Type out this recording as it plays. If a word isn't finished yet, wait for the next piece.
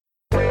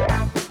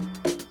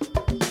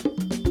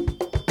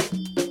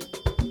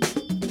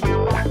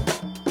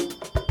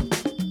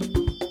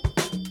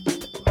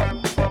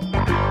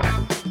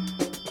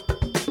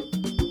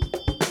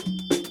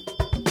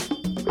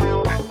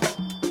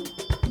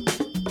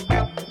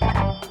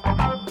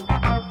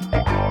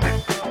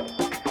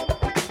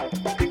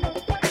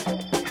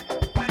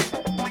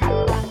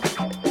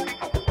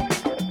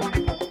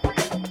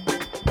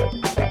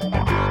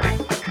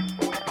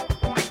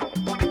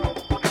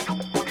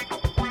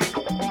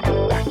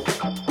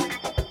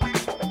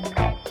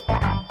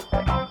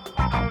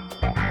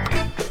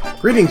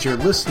Greetings, you're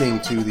listening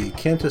to the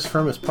Cantus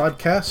Firmus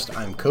podcast.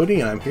 I'm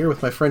Cody, and I'm here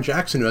with my friend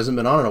Jackson, who hasn't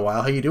been on in a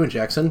while. How you doing,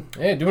 Jackson?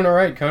 Hey, doing all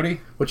right,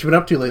 Cody. What you been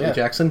up to lately,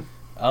 Jackson?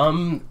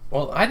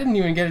 Well, I didn't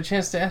even get a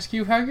chance to ask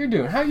you how you're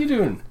doing. How you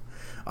doing?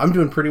 I'm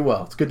doing pretty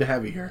well. It's good to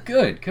have you here.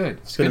 Good.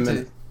 It's been a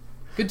minute.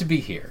 Good to be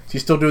here. So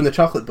you still doing the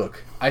chocolate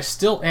book? I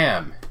still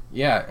am.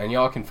 Yeah, and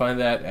y'all can find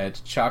that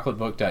at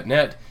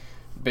chocolatebook.net.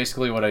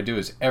 Basically what I do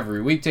is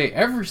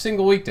every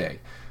single weekday,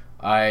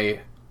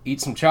 I eat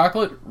some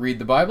chocolate, read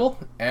the Bible,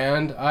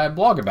 and I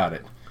blog about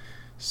it.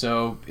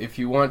 So if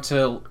you want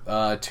to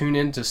tune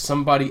in to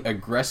somebody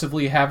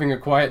aggressively having a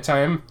quiet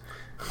time,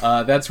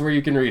 that's where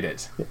you can read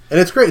it. And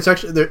it's great. It's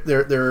actually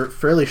they're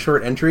fairly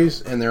short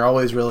entries, and they're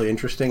always really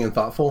interesting and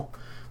thoughtful.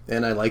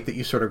 And I like that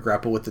you sort of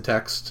grapple with the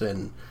text,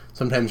 and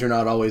sometimes you're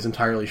not always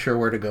entirely sure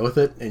where to go with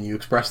it, and you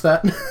express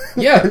that.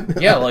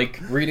 Yeah, like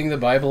reading the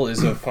Bible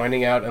is a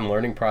finding out and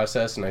learning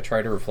process, and I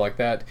try to reflect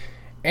that.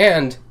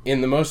 And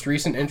in the most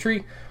recent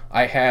entry,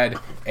 I had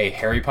a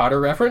Harry Potter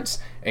reference,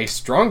 a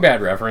Strong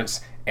Bad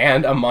reference,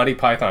 and a Monty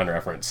Python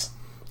reference.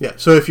 Yeah,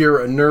 so if you're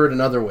a nerd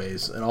in other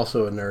ways, and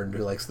also a nerd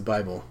who likes the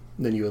Bible,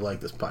 then you would like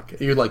this podcast.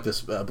 You'd like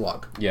this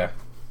blog. Yeah.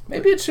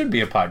 Maybe it should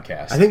be a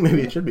podcast. I think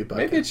maybe it should be a podcast.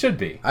 Maybe it should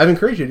be. I've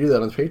encouraged you to do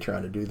that on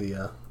Patreon, to do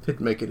the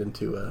to make it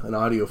into an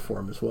audio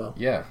form as well.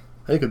 Yeah.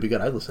 I think it would be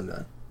good. I'd listen to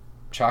that.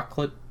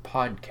 Chocolate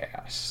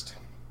podcast.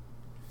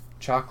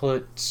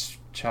 Chocolate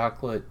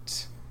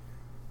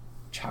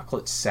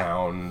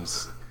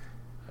sounds.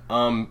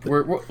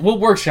 We'll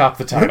workshop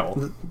the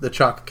title. The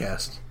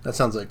Chalkcast. That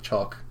sounds like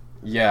chalk.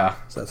 Yeah.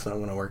 So that's not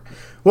going to work.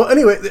 Well,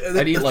 anyway.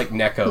 I'd eat like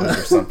Neckos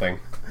or something.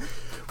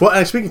 Well,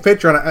 and speaking of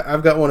Patreon,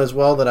 I've got one as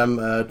well that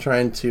I'm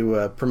trying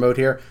to promote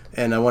here.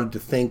 And I wanted to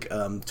thank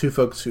two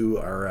folks who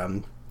are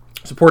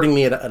supporting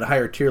me at a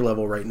higher tier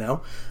level right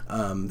now.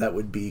 That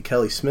would be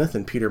Kelly Smith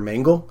and Peter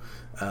Mangle.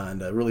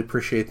 And I really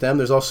appreciate them.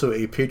 There's also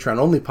a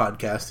Patreon-only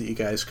podcast that you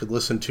guys could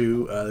listen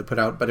to. They put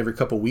out about every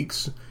couple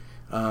weeks.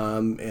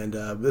 And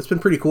it's been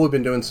pretty cool. We've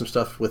been doing some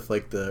stuff with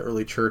like the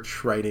early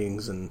church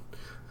writings, and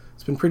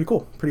it's been pretty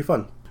cool, pretty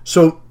fun.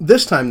 So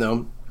this time,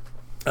 though,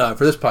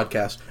 for this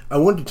podcast, I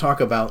wanted to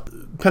talk about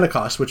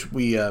Pentecost, which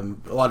a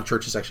lot of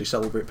churches actually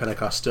celebrate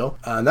Pentecost still.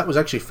 And that was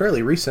actually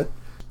fairly recent.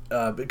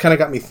 It kind of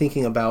got me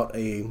thinking about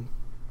a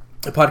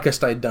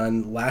podcast I'd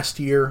done last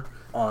year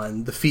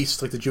on the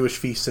feasts, like the Jewish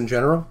feasts in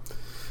general.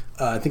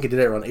 I think I did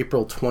it around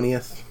April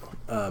 20th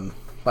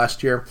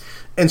last year.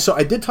 And so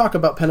I did talk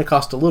about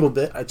Pentecost a little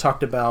bit. I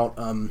talked about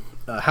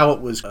how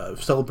it was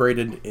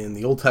celebrated in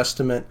the Old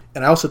Testament.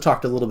 And I also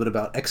talked a little bit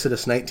about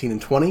Exodus 19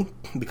 and 20,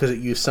 because it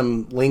used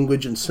some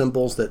language and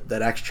symbols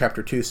that Acts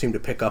chapter 2 seemed to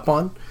pick up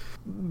on,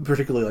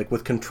 particularly like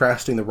with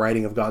contrasting the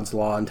writing of God's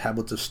law on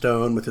tablets of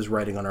stone with his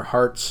writing on our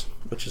hearts,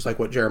 which is like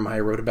what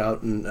Jeremiah wrote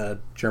about in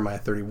Jeremiah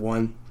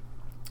 31.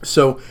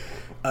 So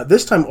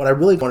this time what I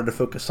really wanted to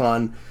focus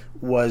on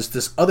was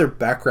this other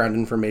background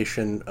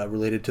information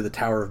related to the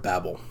Tower of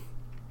Babel,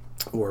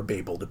 or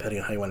Babel, depending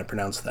on how you want to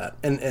pronounce that.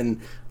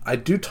 And I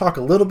do talk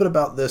a little bit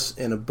about this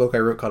in a book I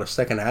wrote called A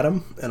Second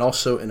Adam, and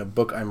also in a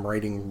book I'm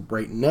writing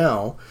right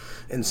now,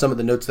 and some of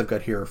the notes I've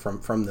got here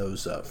from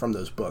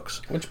those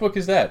books. Which book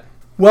is that?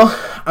 Well,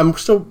 I'm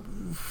still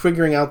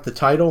figuring out the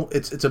title.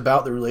 It's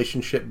about the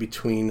relationship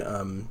between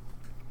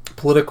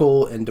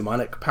political and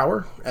demonic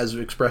power as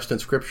expressed in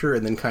Scripture,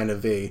 and then kind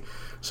of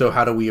so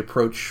how do we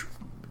approach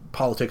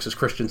politics as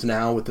Christians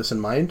now with this in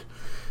mind.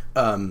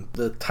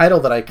 The title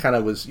that I kind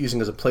of was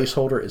using as a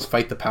placeholder is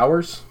Fight the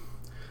Powers,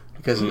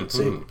 because it's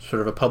a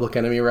sort of a Public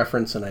Enemy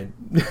reference, and I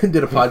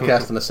did a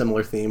podcast on a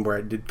similar theme where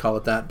I did call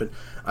it that, but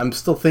I'm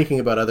still thinking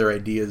about other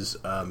ideas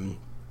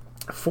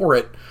for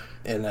it,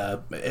 and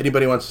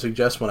anybody wants to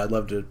suggest one, I'd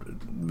love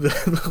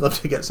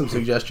to get some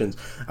suggestions.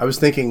 I was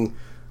thinking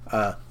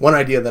one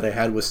idea that I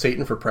had was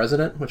Satan for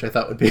President, which I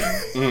thought would be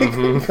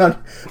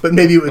but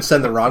maybe it would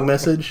send the wrong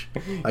message.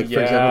 Like,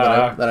 for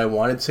example, that I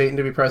wanted Satan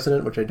to be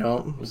president, which I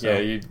don't. So. Yeah,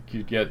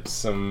 you'd get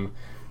some...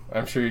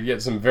 I'm sure you'd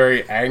get some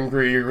very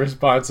angry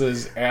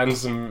responses and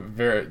some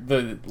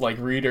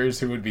readers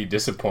who would be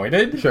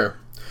disappointed. Sure.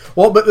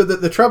 Well, but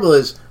the trouble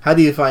is, how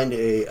do you find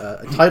a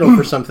title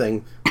for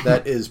something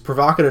that is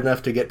provocative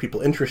enough to get people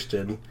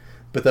interested,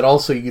 but that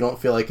also you don't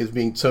feel like is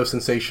being so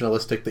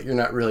sensationalistic that you're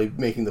not really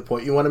making the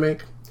point you want to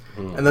make?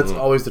 Mm-hmm. And that's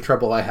always the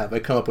trouble I have. I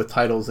come up with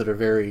titles that are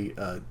very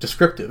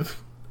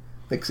descriptive.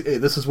 Like, hey,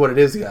 this is what it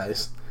is,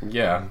 guys.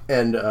 Yeah.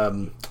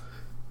 And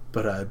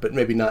but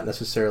maybe not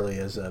necessarily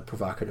as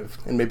provocative.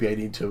 And maybe I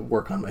need to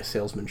work on my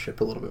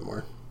salesmanship a little bit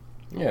more.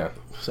 Yeah.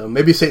 So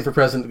maybe Satan for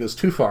President goes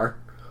too far,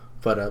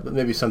 but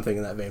maybe something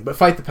in that vein. But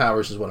Fight the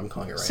Powers is what I'm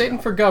calling it right Satan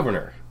now. for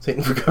Governor.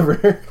 Satan for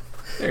Governor.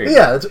 There you go.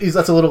 Yeah,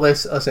 that's a little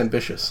less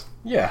ambitious.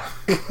 Yeah.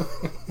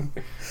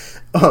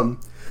 So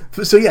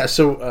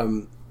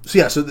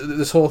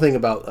this whole thing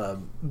about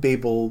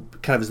Babel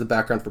kind of as the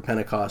background for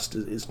Pentecost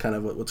is kind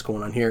of what's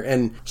going on here.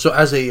 And so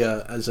as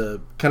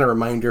a kind of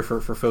reminder for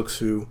folks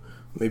who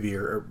maybe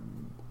are,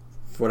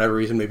 for whatever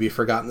reason, maybe have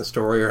forgotten the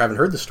story or haven't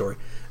heard the story,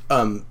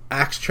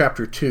 Acts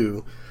chapter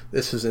 2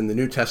 This is in the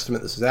New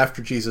Testament. This is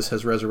after Jesus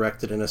has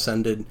resurrected and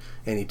ascended,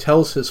 and he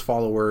tells his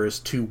followers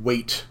to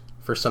wait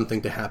for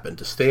something to happen,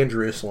 to stay in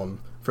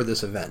Jerusalem for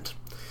this event.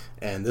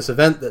 And this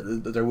event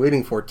that they're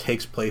waiting for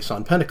takes place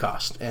on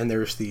Pentecost. And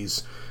there's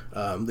these,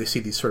 they see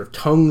these sort of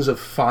tongues of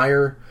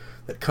fire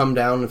that come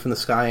down from the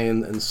sky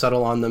and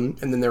settle on them.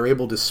 And then they're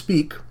able to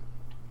speak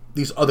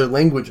these other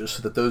languages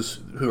so that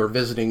those who are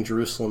visiting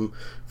Jerusalem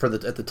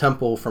at the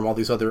temple from all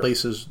these other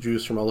places,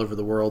 Jews from all over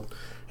the world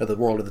at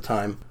the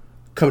time,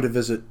 come to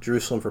visit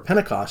Jerusalem for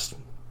Pentecost,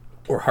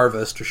 or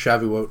Harvest, or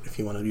Shavuot, if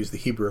you want to use the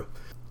Hebrew.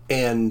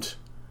 And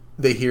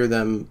they hear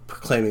them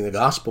proclaiming the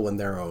gospel in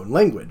their own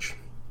language.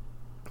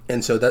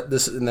 And so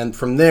and then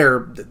from there,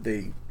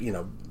 they,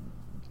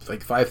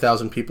 like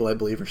 5,000 people, I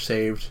believe, are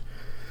saved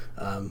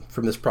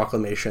from this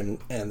proclamation,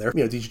 and they're,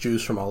 these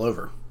Jews from all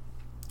over.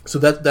 So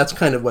that's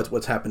kind of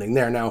what's happening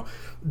there. Now,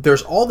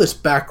 there's all this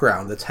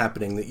background that's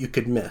happening that you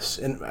could miss.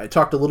 And I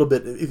talked a little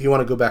bit, if you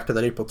want to go back to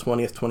that April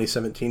 20th,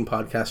 2017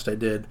 podcast I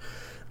did,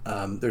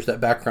 there's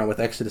that background with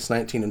Exodus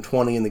 19 and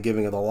 20 and the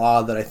giving of the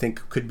law that I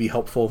think could be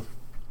helpful.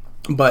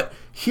 But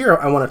here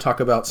I want to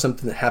talk about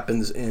something that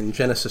happens in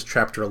Genesis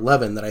chapter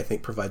 11 that I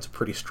think provides a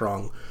pretty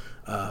strong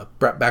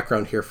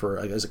background here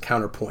as a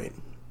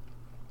counterpoint.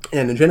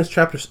 And in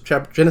Genesis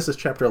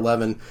chapter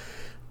 11,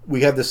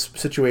 we have this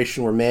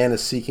situation where man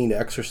is seeking to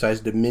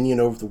exercise dominion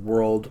over the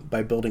world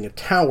by building a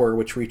tower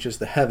which reaches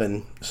the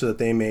heaven so that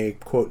they may,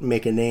 quote,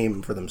 make a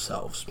name for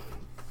themselves.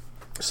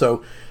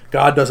 So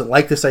God doesn't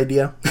like this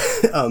idea.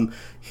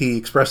 He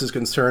expresses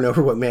concern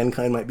over what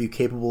mankind might be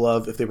capable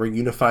of if they were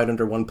unified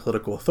under one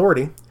political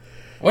authority.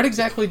 What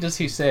exactly does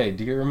he say?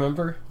 Do you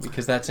remember?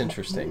 Because that's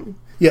interesting.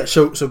 Yeah,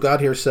 so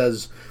God here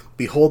says,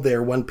 "Behold, they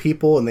are one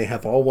people, and they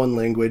have all one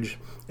language,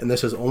 and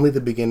this is only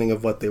the beginning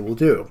of what they will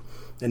do.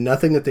 And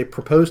nothing that they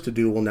propose to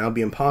do will now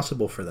be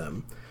impossible for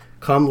them.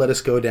 Come, let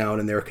us go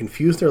down, and there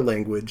confuse their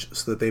language,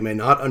 so that they may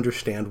not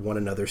understand one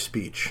another's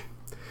speech."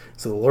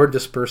 So the Lord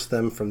dispersed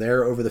them from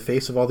there over the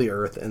face of all the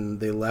earth, and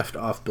they left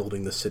off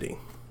building the city.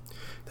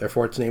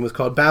 Therefore its name was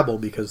called Babel,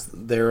 because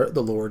there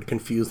the Lord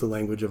confused the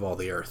language of all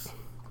the earth.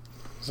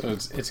 So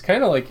it's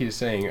kind of like he's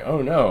saying,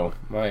 oh no,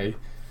 my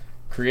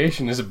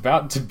creation is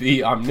about to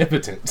be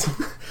omnipotent.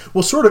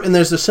 Well, sort of, and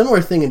there's a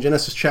similar thing in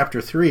Genesis chapter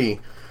 3,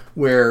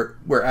 where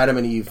Adam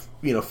and Eve,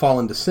 fall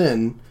into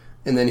sin,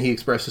 and then he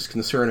expresses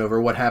concern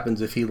over what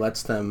happens if he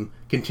lets them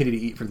continue to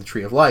eat from the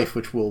tree of life,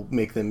 which will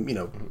make them,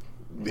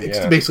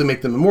 basically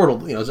make them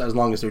immortal, as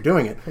long as they're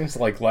doing it. It's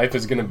like life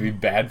is going to be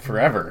bad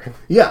forever.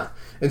 Yeah.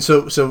 And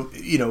so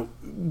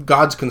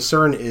God's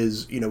concern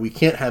is, we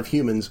can't have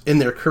humans in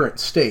their current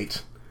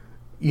state,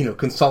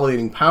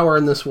 consolidating power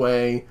in this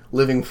way,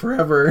 living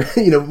forever.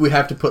 We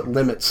have to put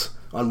limits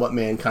on what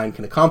mankind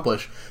can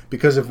accomplish,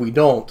 because if we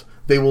don't,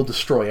 they will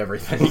destroy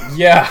everything.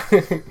 Yeah.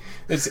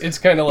 It's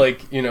kind of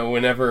like,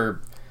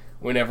 whenever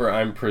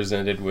I'm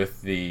presented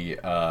with the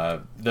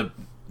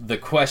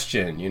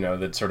question,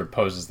 that sort of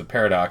poses the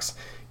paradox,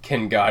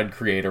 can God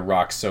create a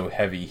rock so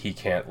heavy he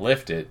can't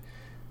lift it?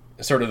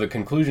 Sort of the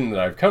conclusion that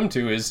I've come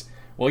to is,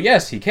 well,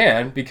 yes, he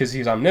can, because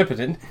he's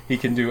omnipotent. He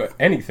can do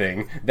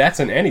anything. That's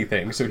an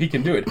anything, so he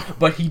can do it.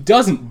 But he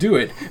doesn't do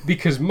it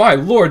because, my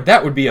Lord,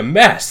 that would be a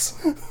mess.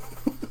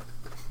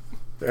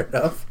 Fair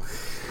enough.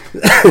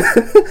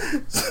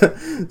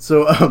 This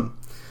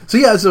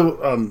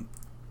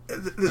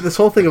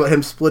whole thing about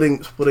him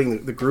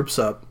splitting the groups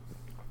up,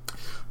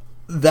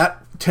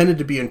 that tended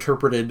to be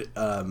interpreted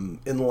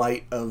in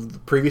light of the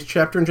previous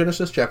chapter in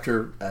Genesis,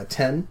 chapter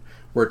 10,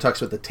 where it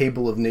talks about the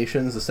table of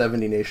nations, the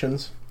 70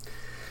 nations.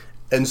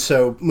 And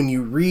so when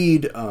you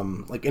read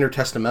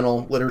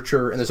intertestamental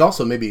literature, and there's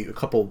also maybe a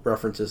couple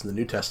references in the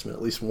New Testament,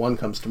 at least one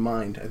comes to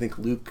mind, I think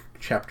Luke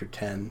chapter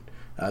 10,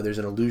 there's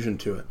an allusion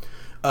to it.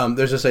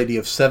 There's this idea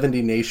of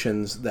 70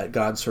 nations that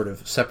God sort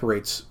of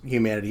separates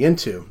humanity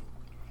into.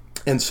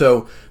 And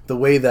so the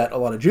way that a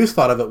lot of Jews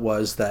thought of it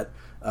was that,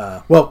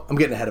 I'm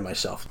getting ahead of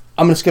myself.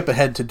 I'm going to skip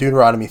ahead to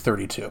Deuteronomy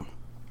 32.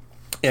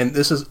 And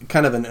this is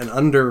kind of an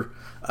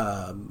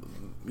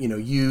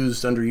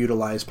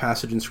underutilized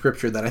passage in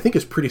Scripture that I think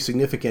is pretty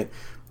significant.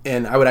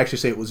 And I would actually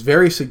say it was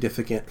very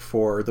significant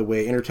for the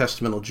way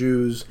intertestamental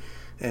Jews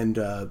and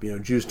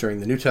Jews during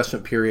the New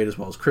Testament period, as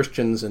well as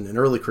Christians and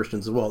early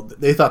Christians as well,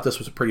 they thought this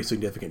was a pretty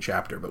significant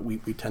chapter, but we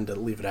tend to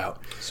leave it out.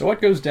 So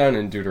what goes down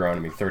in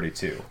Deuteronomy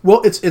 32?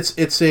 Well, it's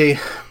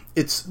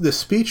the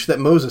speech that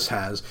Moses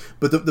has,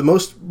 but the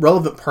most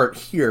relevant part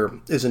here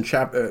is in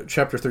chapter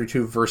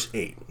 32, verse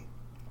 8.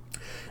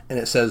 And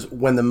it says,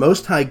 "When the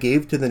Most High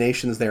gave to the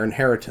nations their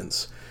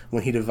inheritance,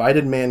 when he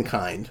divided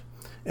mankind,"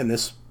 and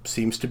this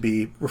seems to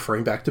be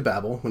referring back to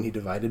Babel, when he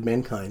divided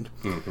mankind,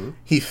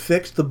 "he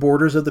fixed the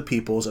borders of the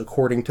peoples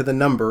according to the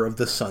number of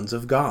the sons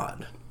of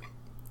God.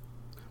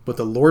 But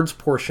the Lord's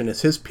portion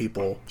is his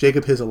people,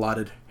 Jacob his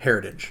allotted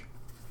heritage."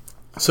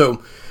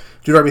 So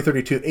Deuteronomy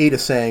 32:8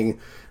 is saying,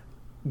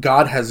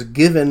 God has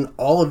given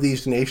all of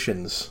these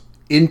nations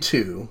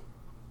into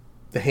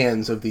the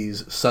hands of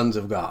these sons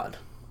of God.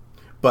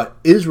 But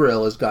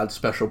Israel is God's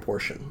special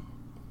portion.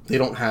 They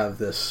don't have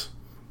this,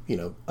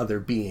 other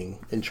being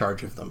in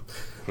charge of them.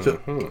 So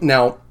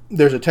now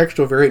there's a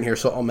textual variant here,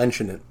 so I'll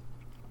mention it.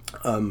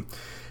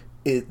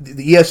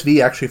 The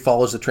ESV actually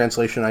follows the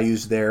translation I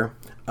used there.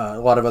 A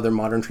lot of other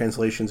modern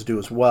translations do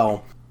as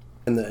well.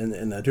 In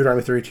the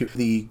Deuteronomy 32,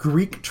 the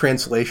Greek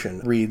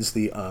translation reads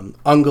the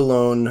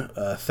Angelon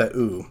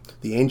Theou,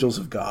 the angels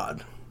of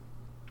God.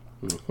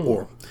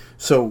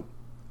 So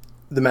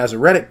the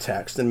Masoretic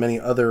text and many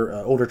other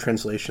older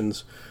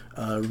translations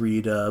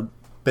read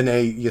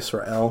B'nai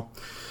Yisrael,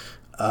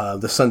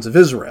 the sons of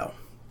Israel.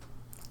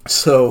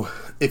 So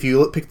if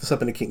you pick this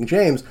up into King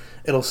James,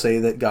 it'll say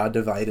that God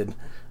divided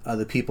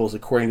the peoples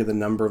according to the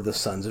number of the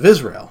sons of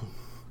Israel,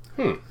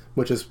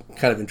 which is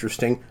kind of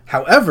interesting.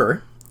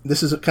 However,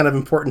 this is kind of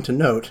important to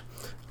note,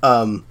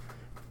 the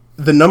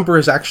number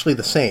is actually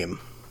the same.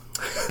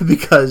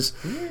 Because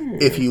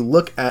if you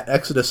look at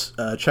Exodus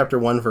chapter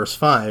 1, verse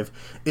 5,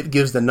 it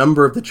gives the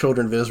number of the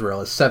children of Israel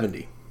as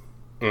 70.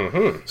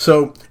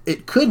 So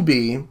it could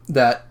be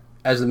that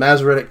as the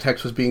Masoretic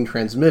text was being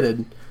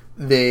transmitted,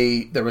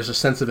 there was a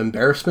sense of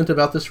embarrassment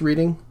about this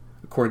reading,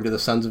 according to the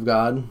sons of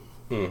God.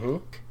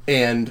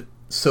 And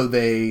so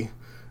they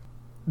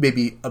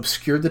maybe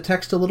obscured the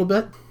text a little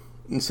bit,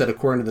 instead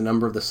according to the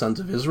number of the sons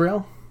of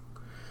Israel.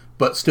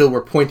 But still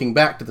we're pointing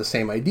back to the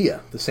same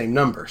idea, the same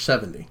number,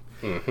 70.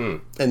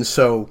 And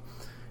so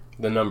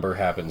the number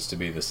happens to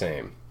be the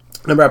same.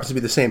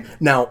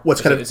 Now,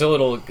 it's a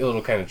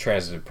little kind of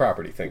transitive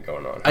property thing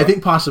going on. Huh? I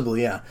think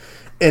possibly, yeah.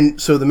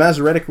 And so the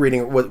Masoretic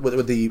reading,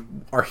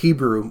 our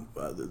Hebrew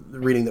the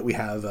reading that we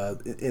have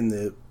in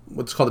the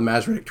what's called the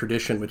Masoretic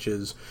tradition, which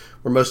is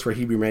where most of our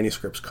Hebrew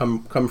manuscripts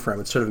come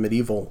from. It's sort of a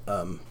medieval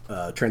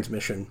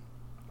transmission.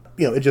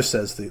 It just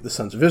says the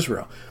sons of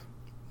Israel.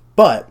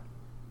 But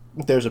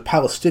there's a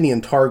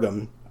Palestinian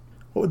Targum.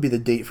 What would be the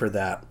date for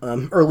that?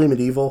 Early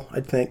medieval,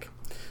 I'd think.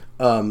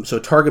 So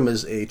Targum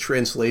is a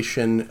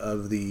translation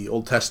of the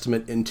Old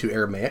Testament into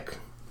Aramaic,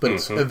 but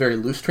it's a very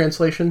loose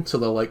translation, so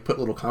they'll put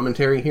little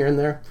commentary here and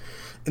there.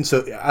 And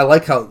so I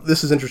like how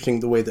this is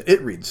interesting, the way that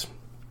it reads.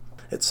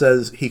 It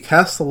says, "He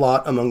cast the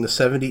lot among the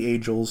 70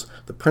 angels,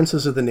 the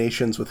princes of the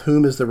nations, with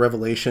whom is the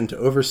revelation to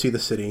oversee the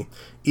city.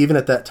 Even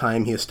at that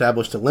time he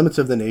established the limits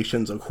of the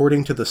nations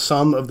according to the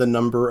sum of the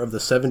number of the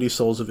 70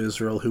 souls of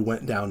Israel who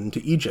went down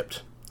into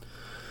Egypt."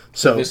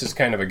 So this is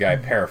kind of a guy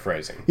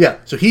paraphrasing. Yeah,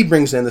 so he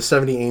brings in the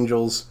 70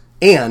 angels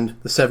and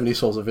the 70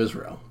 souls of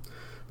Israel,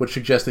 which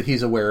suggests that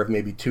he's aware of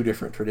maybe two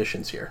different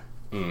traditions here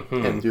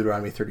in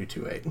Deuteronomy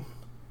 32:8.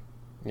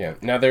 Yeah.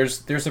 Now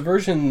there's a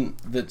version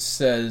that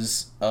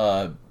says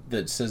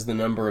the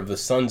number of the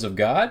sons of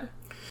God.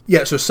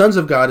 Yeah, so sons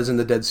of God is in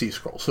the Dead Sea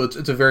Scrolls, so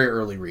it's a very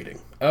early reading.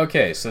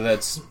 Okay, so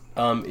that's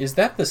is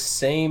that the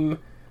same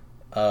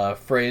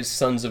phrase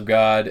 "sons of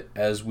God"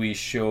 as we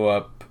show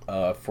up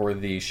for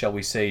the, shall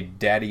we say,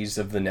 daddies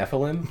of the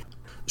Nephilim?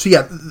 So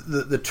yeah,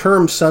 the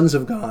term sons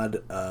of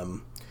God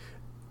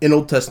in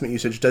Old Testament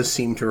usage does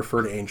seem to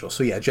refer to angels.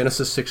 So yeah,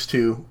 Genesis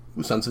 6:2,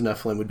 sons of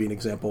Nephilim would be an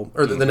example,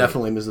 or the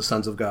Nephilim is the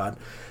sons of God.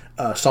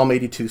 Psalm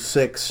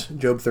 82:6,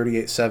 Job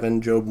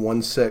 38:7, Job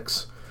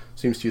 1:6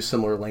 seems to use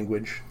similar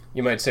language.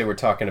 You might say we're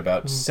talking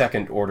about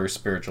second-order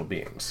spiritual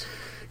beings.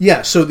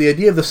 Yeah, so the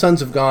idea of the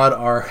sons of God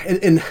are,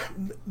 and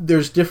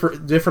there's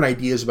different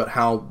ideas about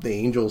how the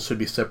angels should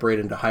be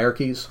separated into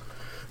hierarchies,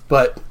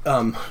 but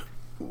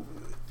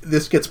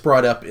this gets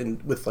brought up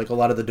with a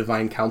lot of the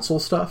divine council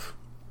stuff.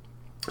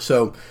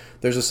 So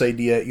there's this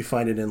idea, you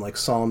find it in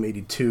Psalm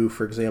 82,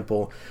 for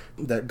example,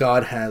 that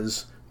God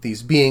has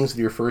these beings that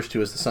he refers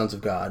to as the sons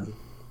of God.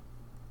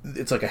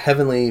 It's like a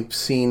heavenly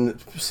scene,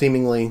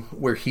 seemingly,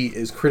 where he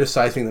is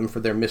criticizing them for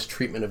their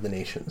mistreatment of the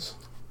nations.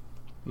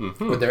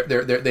 Or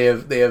they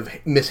have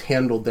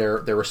mishandled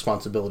their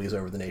responsibilities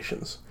over the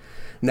nations.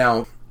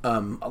 Now,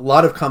 a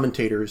lot of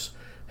commentators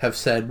have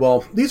said,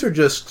 well, these are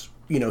just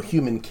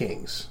human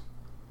kings,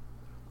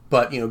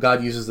 but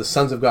God uses the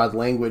sons of God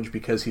language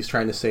because he's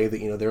trying to say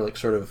that they're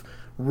sort of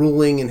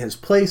ruling in his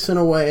place in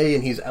a way,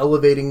 and he's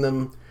elevating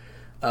them.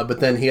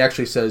 But then he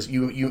actually says,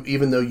 you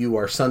even though you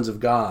are sons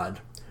of God,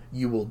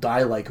 you will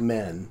die like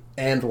men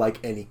and like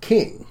any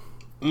king.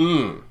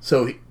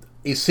 So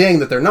he's saying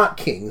that they're not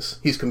kings.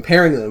 He's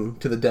comparing them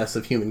to the deaths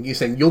of human. He's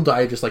saying you'll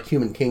die just like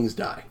human kings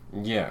die.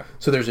 Yeah.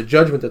 So there's a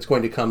judgment that's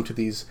going to come to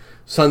these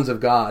sons of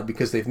God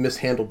because they've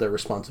mishandled their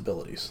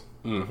responsibilities.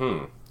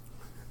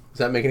 Does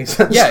that make any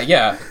sense?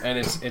 Yeah. And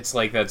it's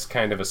that's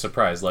kind of a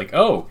surprise.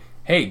 Oh,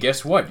 hey,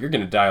 guess what? You're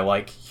going to die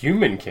like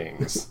human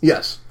kings.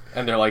 Yes.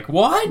 And they're like,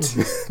 what?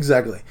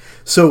 Exactly.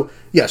 So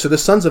the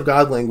sons of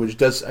God language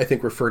does, I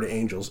think, refer to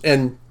angels.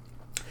 And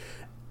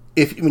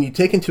when you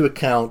take into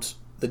account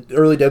the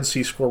early Dead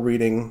Sea Scroll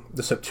reading,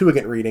 the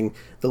Septuagint reading,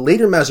 the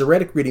later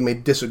Masoretic reading may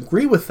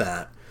disagree with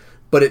that,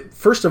 but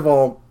first of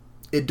all,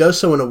 it does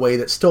so in a way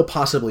that still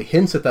possibly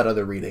hints at that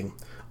other reading.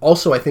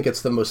 Also, I think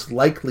it's the most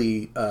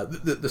likely,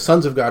 the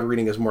Sons of God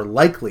reading is more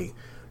likely,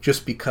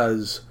 just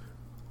because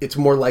it's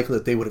more likely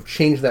that they would have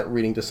changed that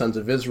reading to Sons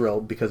of Israel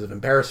because of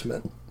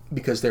embarrassment,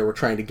 because they were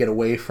trying to get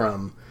away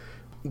from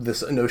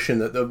this notion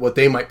that what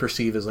they might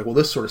perceive as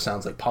this sort of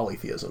sounds like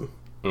polytheism.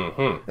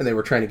 Mm-hmm. And they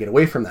were trying to get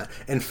away from that.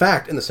 In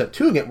fact, in the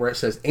Septuagint, where it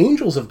says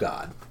angels of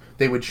God,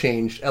 they would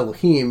change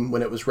Elohim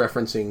when it was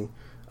referencing,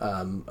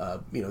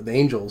 the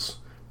angels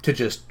to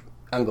just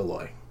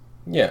angeloi.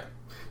 Yeah.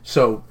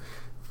 So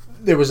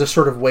there was a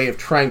sort of way of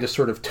trying to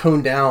sort of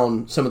tone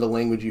down some of the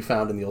language you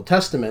found in the Old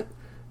Testament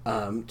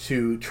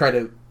to try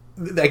to.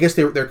 I guess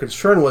their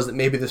concern was that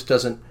maybe this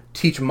doesn't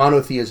teach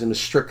monotheism as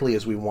strictly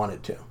as we want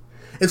it to.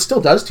 It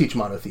still does teach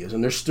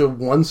monotheism. There's still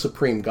one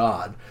supreme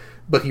God,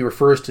 but he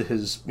refers to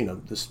his,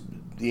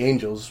 the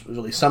angels,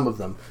 really some of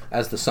them,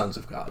 as the sons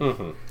of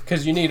God.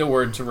 Because you need a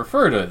word to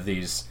refer to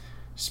these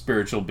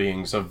spiritual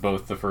beings of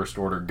both the first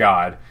order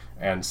God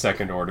and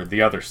second order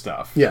the other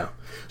stuff. Yeah.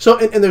 So,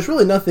 and there's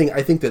really nothing,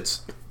 I think,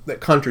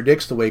 that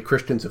contradicts the way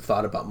Christians have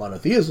thought about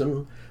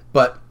monotheism,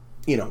 but,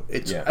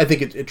 I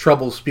think it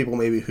troubles people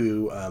maybe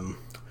who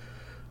aren't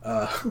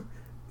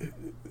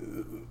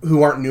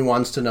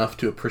nuanced enough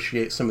to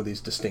appreciate some of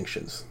these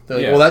distinctions. They're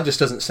like, well, that just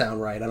doesn't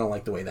sound right. I don't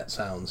like the way that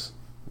sounds.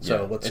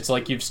 So it's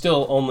like you've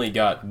still only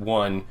got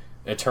one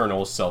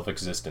eternal,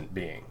 self-existent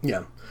being.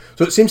 Yeah.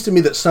 So it seems to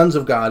me that sons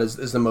of God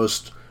is the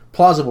most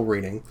plausible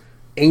reading.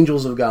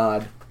 Angels of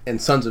God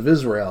and sons of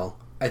Israel,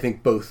 I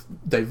think, both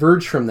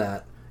diverge from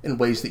that in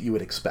ways that you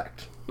would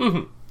expect.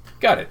 Mm-hmm.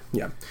 Got it.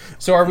 Yeah.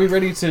 So are we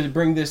ready to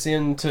bring this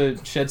in to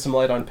shed some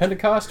light on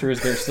Pentecost, or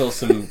is there still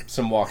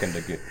some walking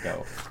to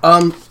go?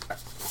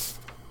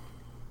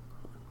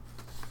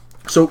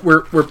 So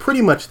we're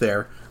pretty much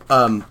there.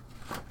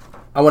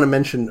 I want to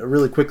mention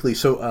really quickly.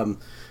 So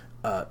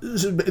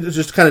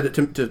just kind of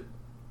to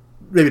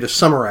maybe to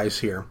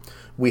summarize here,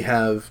 we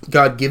have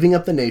God giving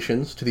up the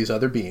nations to these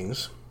other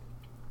beings,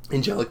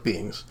 angelic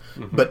beings,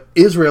 but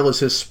Israel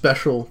is his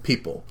special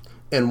people.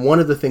 And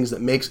one of the things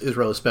that makes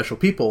Israel a special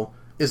people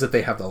is that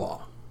they have the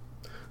law.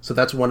 So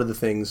that's one of the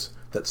things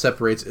that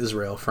separates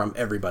Israel from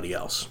everybody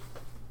else.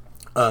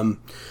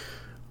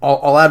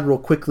 I'll add real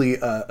quickly,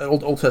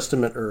 Old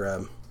Testament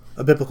or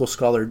a biblical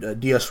scholar,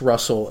 D.S.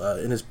 Russell,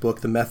 in his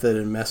book, The Method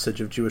and Message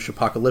of Jewish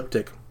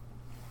Apocalyptic,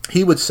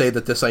 he would say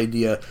that this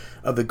idea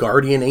of the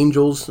guardian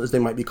angels, as they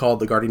might be called,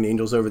 the guardian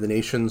angels over the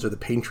nations, or the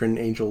patron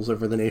angels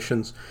over the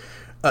nations,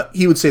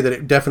 he would say that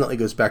it definitely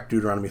goes back to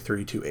Deuteronomy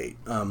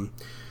 32:8.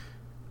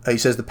 He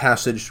says the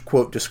passage,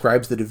 quote,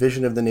 describes the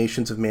division of the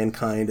nations of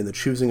mankind and the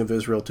choosing of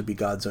Israel to be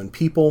God's own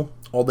people.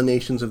 All the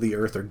nations of the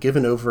earth are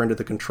given over into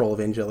the control of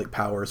angelic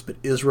powers, but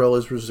Israel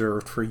is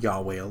reserved for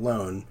Yahweh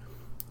alone,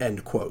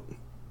 end quote.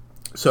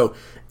 So,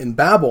 in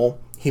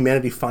Babel,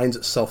 humanity finds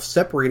itself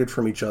separated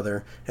from each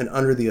other and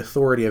under the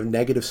authority of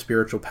negative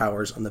spiritual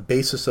powers on the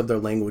basis of their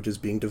languages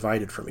being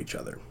divided from each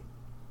other.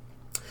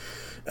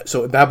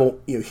 So, in Babel,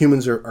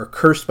 humans are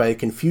cursed by a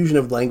confusion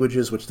of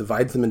languages which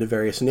divides them into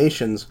various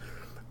nations.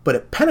 But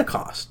at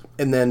Pentecost,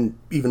 and then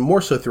even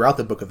more so throughout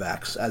the book of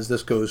Acts, as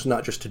this goes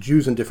not just to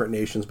Jews in different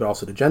nations, but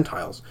also to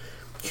Gentiles,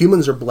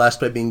 humans are blessed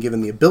by being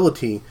given the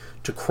ability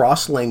to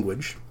cross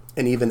language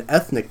and even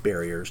ethnic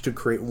barriers to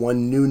create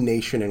one new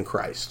nation in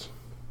Christ.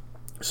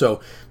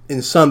 So,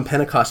 in sum,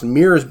 Pentecost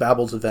mirrors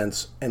Babel's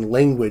events and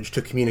language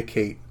to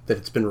communicate that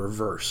it's been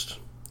reversed.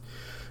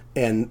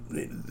 And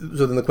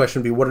so then the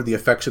question would be, what are the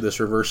effects of this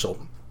reversal?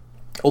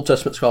 Old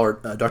Testament scholar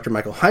Dr.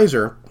 Michael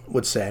Heiser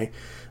would say,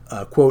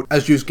 quote,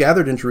 as Jews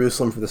gathered in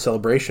Jerusalem for the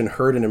celebration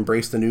heard and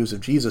embraced the news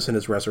of Jesus and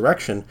his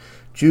resurrection,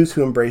 Jews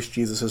who embraced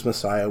Jesus as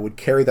Messiah would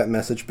carry that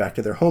message back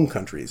to their home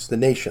countries, the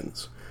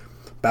nations.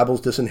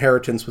 Babel's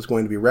disinheritance was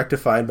going to be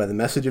rectified by the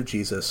message of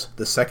Jesus,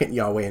 the second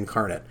Yahweh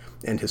incarnate,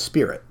 and his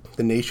Spirit.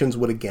 The nations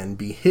would again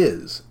be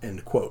his,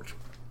 end quote.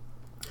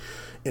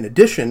 In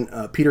addition,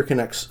 Peter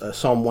connects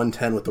Psalm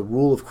 110 with the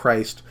rule of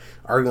Christ,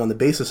 arguing on the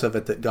basis of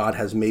it that God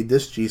has made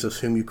this Jesus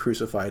whom you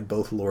crucified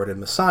both Lord and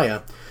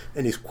Messiah,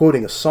 and he's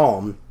quoting a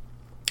psalm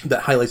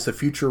that highlights the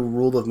future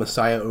rule of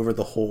Messiah over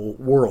the whole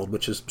world,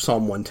 which is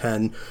Psalm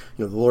 110.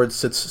 The Lord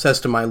says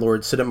to my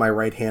Lord, sit at my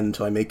right hand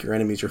until I make your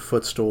enemies your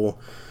footstool.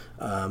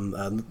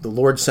 The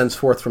Lord sends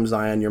forth from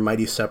Zion your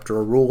mighty scepter,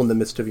 a rule in the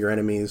midst of your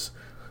enemies.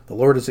 The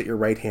Lord is at your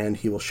right hand.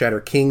 He will shatter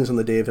kings on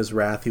the day of his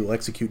wrath. He will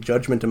execute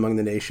judgment among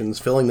the nations,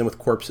 filling them with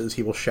corpses.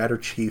 He will shatter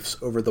chiefs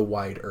over the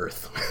wide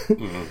earth.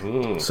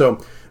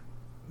 So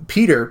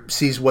Peter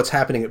sees what's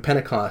happening at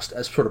Pentecost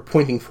as sort of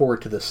pointing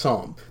forward to this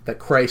psalm, that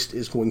Christ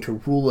is going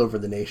to rule over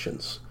the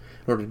nations.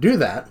 In order to do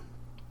that,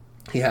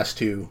 he has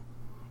to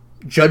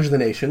judge the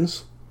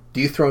nations,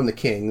 dethrone the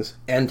kings,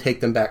 and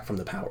take them back from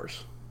the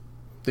powers,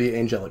 the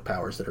angelic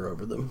powers that are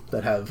over them,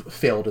 that have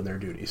failed in their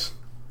duties.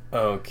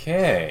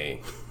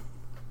 Okay.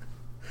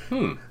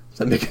 Does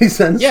that make any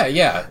sense?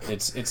 Yeah.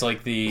 It's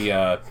like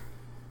the,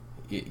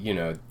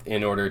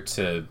 in order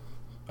to,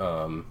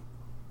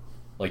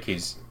 like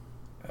he's,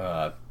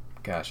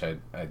 gosh, I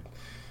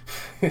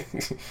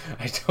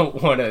I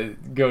don't want to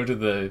go to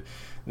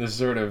the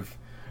sort of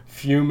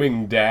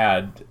fuming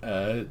dad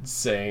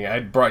saying, I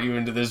brought you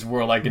into this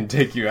world, I can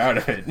take you out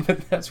of it.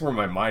 But that's where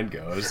my mind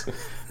goes.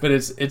 But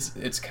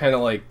it's kind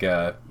of like,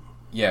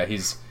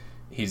 he's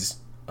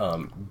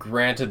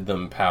granted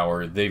them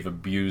power, they've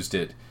abused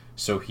it,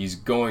 so he's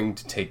going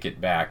to take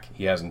it back.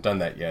 He hasn't done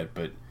that yet,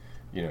 but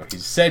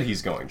he's said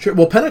he's going to. Sure.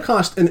 Well,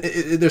 Pentecost, and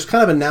there's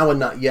kind of a now and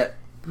not yet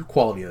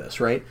quality of this,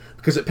 right?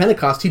 Because at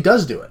Pentecost, he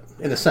does do it,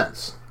 in a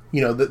sense.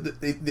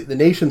 The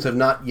nations have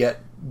not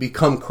yet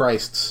become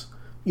Christ's,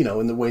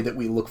 in the way that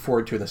we look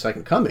forward to in the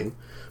second coming.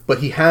 But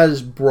he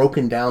has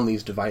broken down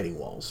these dividing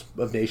walls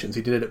of nations.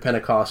 He did it at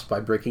Pentecost by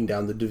breaking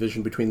down the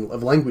division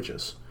of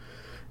languages.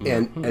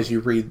 And as you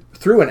read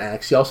through in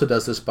Acts, he also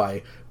does this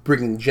by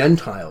bringing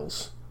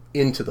Gentiles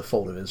into the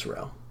fold of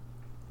Israel.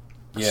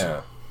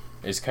 Yeah.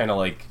 It's kind of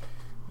like,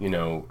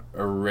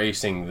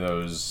 erasing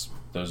those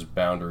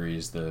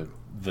boundaries, the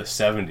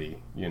 70,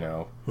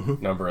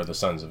 number of the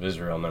sons of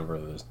Israel, number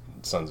of the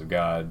sons of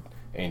God,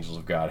 angels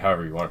of God,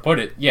 however you want to put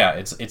it. Yeah,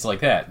 it's like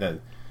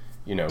that,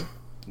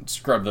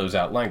 scrub those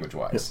out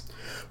language-wise. Yeah.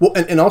 Well,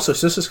 and also,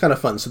 so this is kind of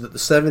fun, so that the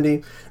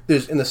 70,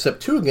 there's in the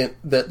Septuagint,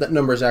 that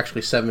number is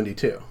actually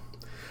 72.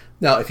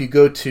 Now, if you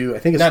go to, I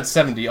think it's... Not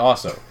 70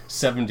 also,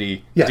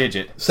 70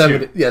 digit.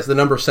 70, yes, the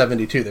number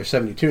 72, there's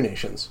 72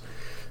 nations.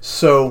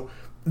 So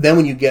then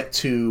when you get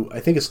to, I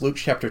think it's Luke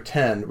chapter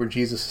 10, where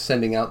Jesus is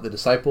sending out the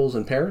disciples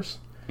in pairs,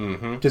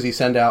 does he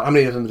send out, how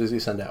many of them does he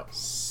send out?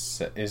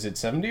 Is it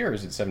 70 or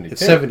is it 72?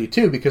 It's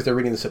 72 because they're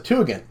reading the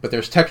Septuagint, but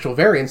there's textual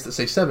variants that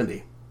say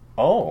 70.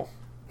 Oh.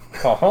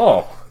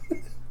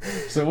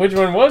 So which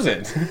one was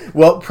it?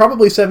 Well,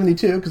 probably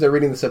 72 because they're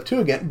reading the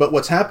Septuagint, but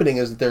what's happening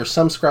is that there are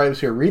some scribes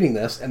who are reading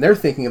this, and they're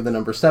thinking of the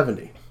number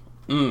 70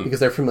 because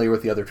they're familiar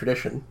with the other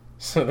tradition.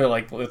 So they're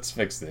like, let's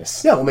fix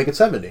this. Yeah, we'll make it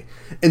 70.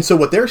 And so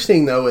what they're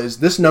seeing, though, is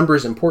this number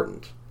is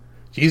important.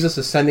 Jesus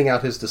is sending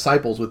out his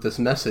disciples with this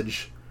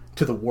message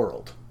to the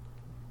world.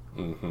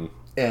 Mm-hmm.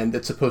 And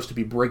it's supposed to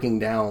be breaking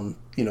down,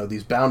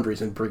 these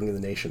boundaries and bringing the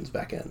nations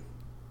back in.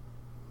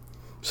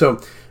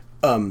 So,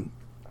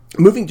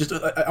 moving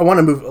I want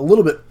to move a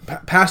little bit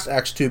past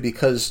Acts 2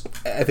 because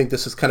I think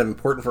this is kind of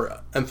important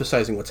for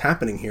emphasizing what's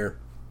happening here.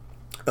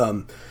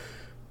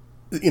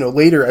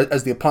 Later,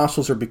 as the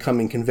apostles are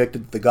becoming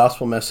convicted that the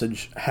gospel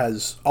message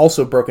has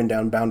also broken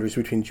down boundaries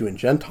between Jew and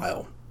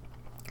Gentile,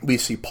 we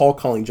see Paul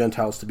calling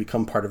Gentiles to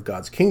become part of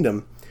God's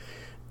kingdom,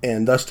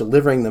 and thus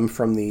delivering them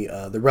from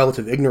the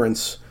relative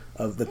ignorance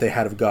that they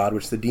had of God,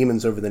 which the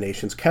demons over the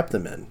nations kept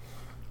them in.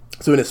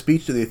 So in a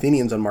speech to the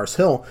Athenians on Mars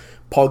Hill,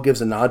 Paul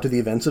gives a nod to the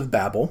events of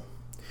Babel,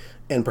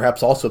 and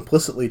perhaps also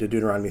implicitly to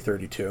Deuteronomy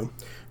 32,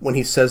 when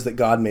he says that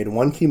God made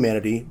one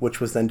humanity, which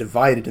was then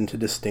divided into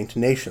distinct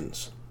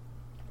nations.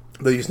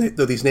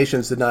 Though these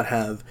nations did not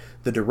have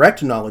the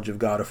direct knowledge of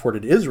God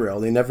afforded Israel,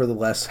 they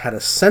nevertheless had a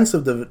sense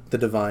of the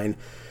divine,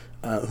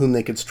 whom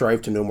they could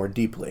strive to know more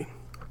deeply.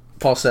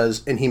 Paul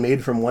says, "And he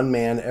made from one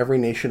man every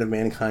nation of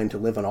mankind to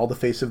live on all the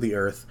face of the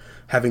earth,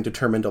 having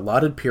determined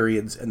allotted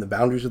periods and the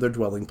boundaries of their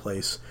dwelling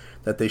place,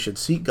 that they should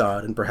seek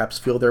God and perhaps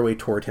feel their way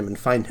toward him and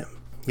find him.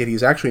 Yet he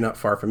is actually not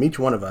far from each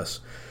one of us,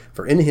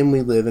 for in him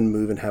we live and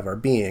move and have our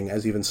being,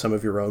 as even some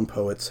of your own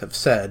poets have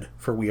said,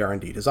 for we are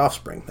indeed his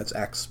offspring." That's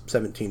Acts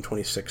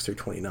 17:26 through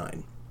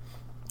 29.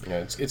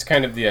 Yeah, it's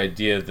kind of the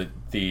idea that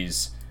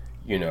these,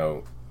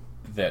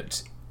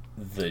 that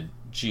the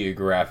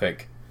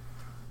geographic,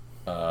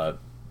 the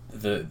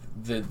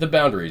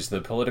boundaries,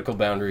 the political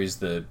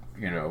boundaries,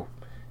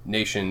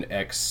 nation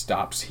X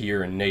stops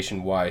here and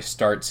nation Y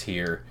starts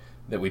here,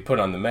 that we put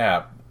on the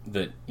map,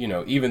 that,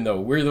 even though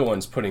we're the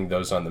ones putting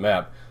those on the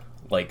map,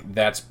 like,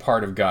 that's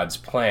part of God's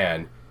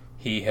plan.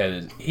 He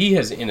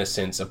has in a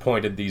sense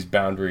appointed these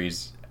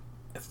boundaries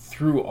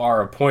through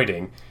our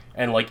appointing,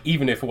 and like,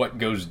 even if what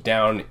goes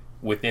down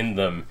within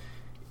them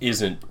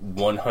isn't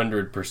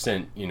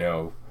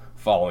 100%,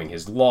 following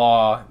his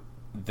law,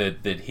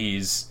 that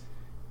he's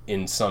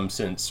in some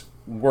sense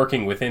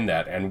working within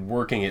that and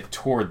working it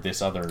toward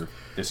this other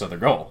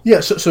goal. Yeah,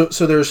 so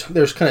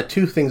there's kind of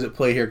two things at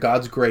play here: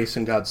 God's grace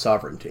and God's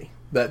sovereignty.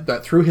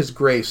 That through his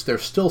grace,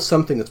 there's still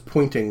something that's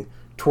pointing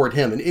toward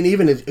him. And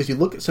even as you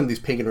look at some of these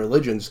pagan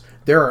religions,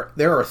 there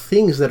are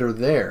things that are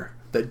there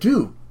that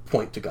do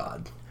point to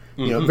God,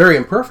 very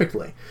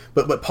imperfectly.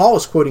 But Paul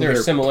is quoting there here.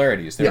 There are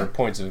similarities. There are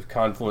points of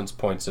confluence,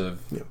 points of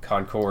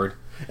concord.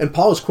 And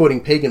Paul is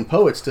quoting pagan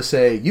poets to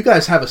say, you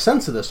guys have a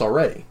sense of this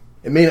already.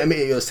 It may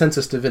a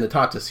sensus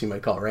divinitatis, you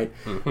might call it, right?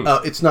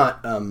 Mm-hmm. It's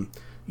not,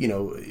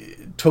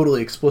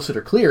 totally explicit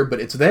or clear, but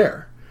it's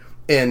there.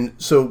 And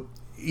so,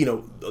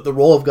 the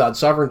role of God's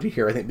sovereignty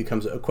here, I think,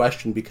 becomes a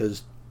question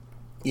because,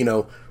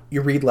 you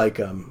read like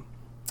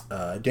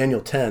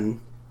Daniel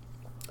 10,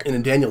 and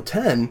in Daniel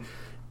 10,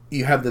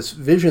 you have this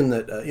vision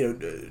that,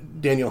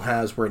 Daniel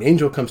has where an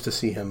angel comes to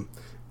see him,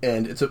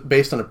 and it's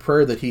based on a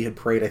prayer that he had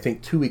prayed, I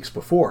think, 2 weeks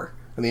before.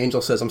 And the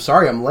angel says, "I'm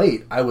sorry I'm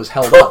late. I was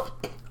held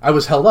up. I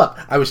was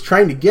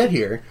trying to get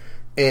here,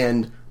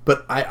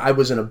 but I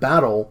was in a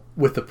battle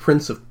with the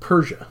prince of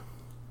Persia."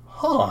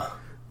 Huh.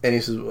 And he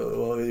says,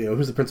 "Well,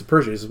 who's the prince of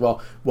Persia?" He says,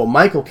 well,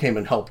 Michael came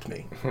and helped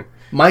me.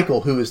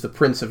 Michael, who is the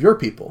prince of your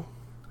people.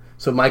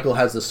 So Michael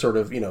has this sort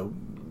of,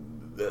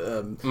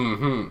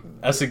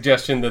 a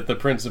suggestion that the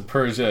prince of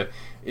Persia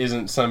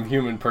isn't some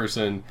human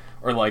person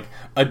or like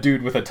a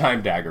dude with a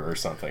time dagger or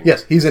something.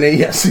 Yes,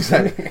 yes,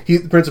 exactly.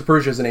 The prince of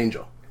Persia is an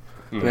angel.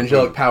 an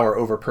angelic power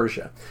over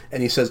Persia.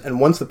 And he says, and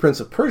once the prince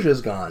of Persia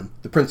is gone,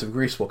 the prince of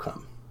Greece will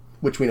come.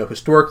 Which we know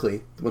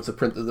historically, once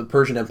the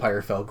Persian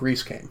Empire fell,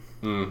 Greece came.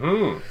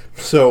 Mm-hmm.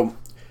 So,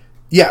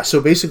 yeah,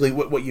 so basically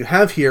what you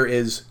have here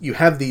is you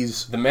have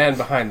these... The man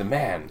behind the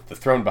man, the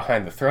throne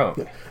behind the throne.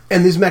 Yeah.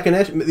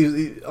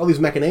 And all these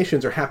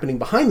machinations are happening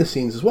behind the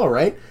scenes as well,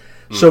 right?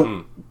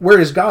 So, where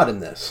is God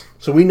in this?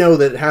 So we know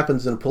that it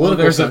happens in a political...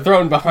 Well, there's a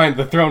throne behind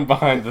the throne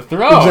behind the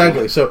throne.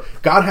 Exactly. So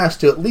God has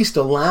to at least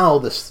allow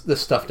this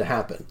stuff to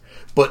happen.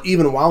 But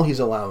even while he's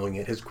allowing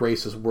it, his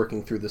grace is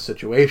working through the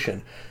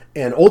situation.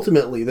 And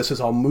ultimately, this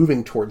is all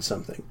moving towards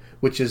something,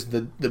 which is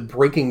the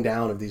breaking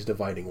down of these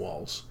dividing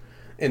walls.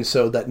 And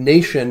so that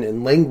nation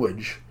and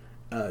language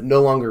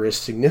no longer is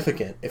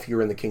significant if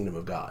you're in the kingdom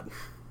of God.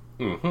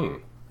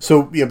 Mm-hmm.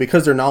 So,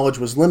 because their knowledge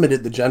was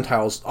limited, the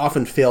Gentiles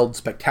often failed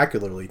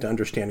spectacularly to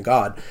understand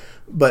God.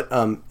 But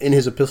in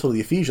his epistle to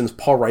the Ephesians,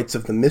 Paul writes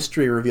of the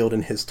mystery revealed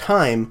in his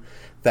time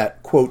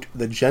that, quote,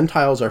 the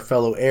Gentiles are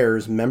fellow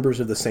heirs,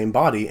 members of the same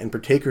body, and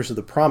partakers of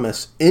the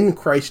promise in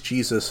Christ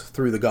Jesus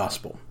through the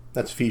gospel.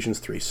 That's Ephesians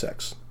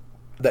 3:6.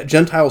 That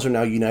Gentiles are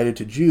now united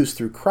to Jews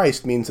through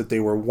Christ means that they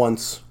were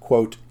once,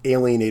 quote,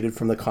 alienated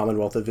from the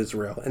commonwealth of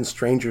Israel and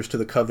strangers to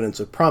the covenants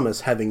of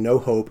promise, having no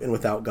hope and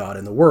without God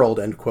in the world,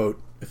 end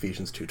quote,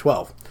 Ephesians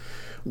 2:12.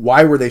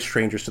 Why were they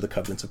strangers to the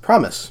covenants of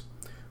promise?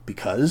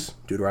 Because,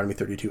 Deuteronomy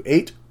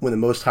 32:8, when the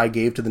Most High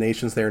gave to the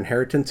nations their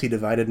inheritance, he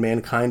divided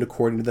mankind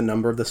according to the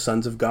number of the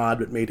sons of God,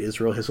 but made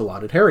Israel his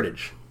allotted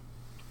heritage.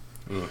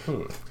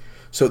 Mm-hmm.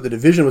 So the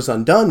division was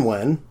undone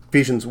when,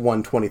 Ephesians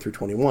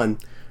 1:20-21,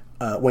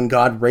 when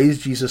God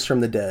raised Jesus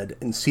from the dead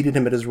and seated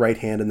him at his right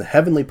hand in the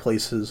heavenly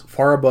places,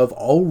 far above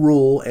all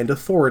rule and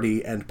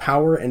authority and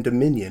power and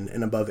dominion,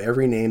 and above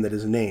every name that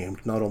is named,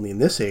 not only in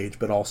this age,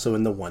 but also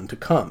in the one to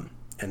come.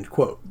 End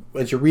quote.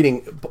 As you're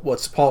reading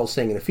what Paul is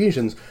saying in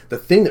Ephesians, the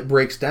thing that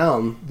breaks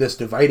down this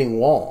dividing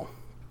wall,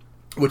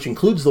 which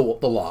includes the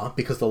law,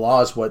 because the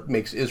law is what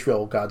makes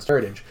Israel God's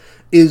heritage,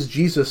 is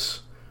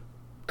Jesus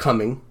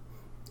coming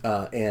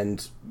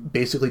and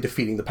basically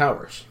defeating the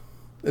powers.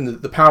 And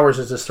the powers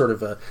is this sort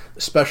of a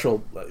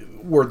special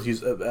word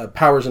used,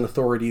 powers and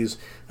authorities,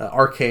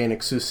 arche and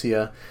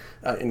exousia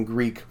in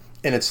Greek.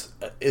 And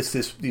it's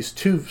these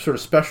two sort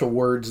of special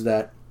words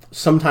that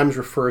sometimes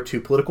refer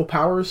to political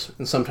powers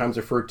and sometimes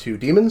refer to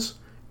demons.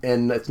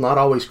 And it's not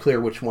always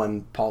clear which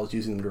one Paul is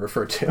using them to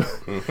refer to.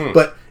 Mm-hmm.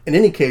 But in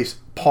any case,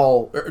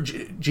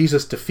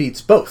 Jesus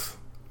defeats both.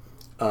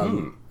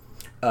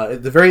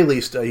 At the very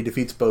least, he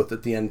defeats both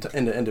at the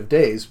end of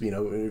days.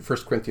 In 1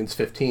 Corinthians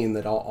 15,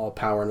 that all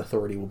power and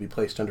authority will be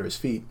placed under his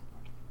feet.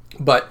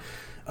 But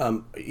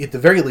at the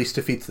very least,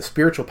 defeats the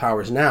spiritual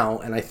powers now,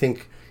 and I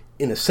think,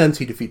 in a sense,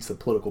 he defeats the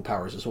political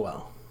powers as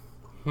well.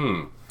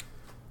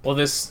 Well,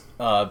 this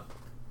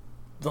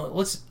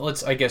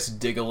let's I guess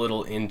dig a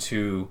little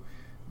into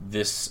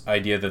this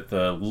idea that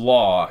the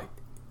law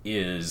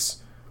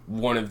is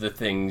one of the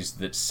things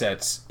that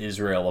sets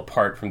Israel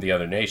apart from the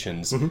other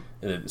nations.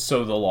 Mm-hmm.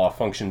 So the law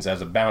functions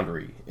as a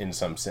boundary in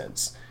some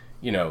sense.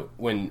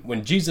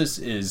 When Jesus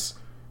is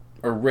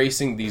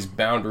erasing these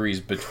boundaries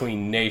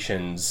between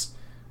nations,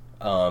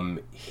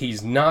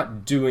 he's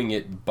not doing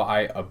it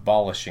by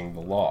abolishing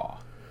the law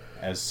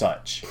as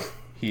such.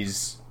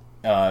 He's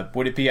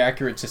would it be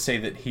accurate to say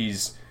that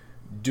he's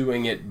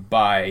doing it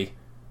by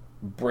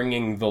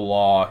bringing the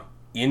law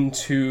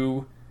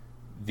into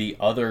the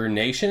other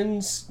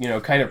nations,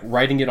 kind of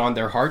writing it on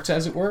their hearts,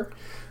 as it were?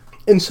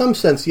 In some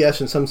sense, yes.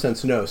 In some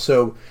sense, no.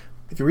 So,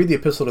 if you read the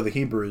Epistle to the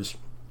Hebrews,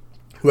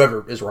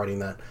 whoever is writing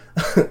that,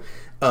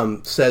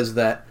 says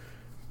that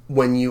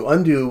when you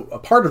undo a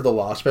part of the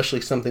law,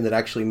 especially something that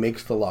actually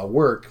makes the law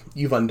work,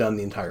 you've undone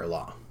the entire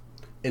law.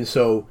 And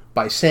so,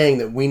 by saying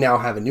that we now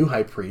have a new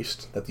high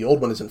priest, that the old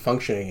one isn't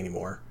functioning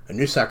anymore, a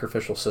new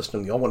sacrificial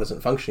system, the old one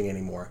isn't functioning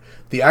anymore,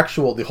 the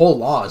whole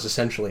law is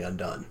essentially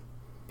undone.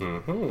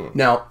 Mm-hmm.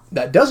 Now,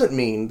 that doesn't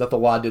mean that the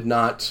law did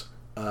not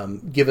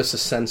give us a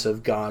sense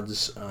of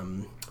God's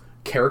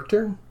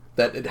character,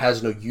 that it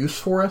has no use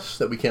for us,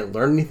 that we can't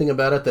learn anything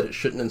about it, that it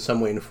shouldn't in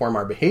some way inform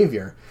our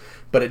behavior.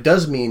 But it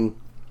does mean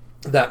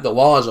that the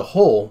law as a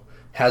whole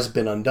has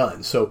been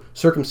undone. So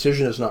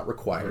circumcision is not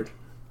required.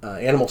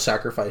 Animal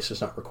sacrifice is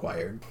not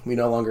required. We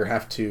no longer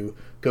have to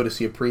go to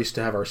see a priest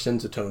to have our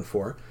sins atoned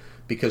for,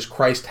 because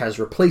Christ has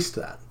replaced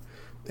that.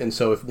 And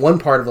so if one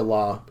part of the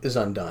law is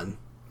undone,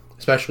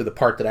 especially the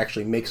part that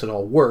actually makes it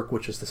all work,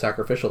 which is the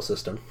sacrificial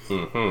system,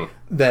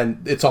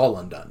 then it's all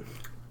undone.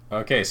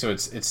 Okay, so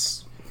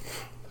it's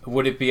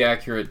would it be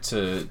accurate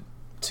to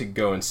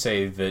go and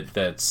say that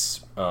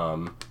that's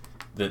that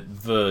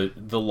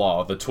the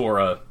law, the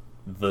Torah,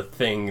 the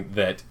thing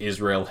that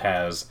Israel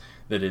has,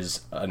 that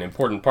is an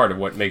important part of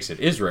what makes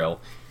it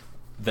Israel,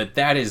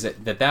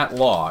 that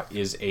law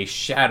is a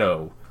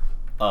shadow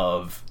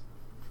of,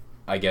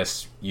 I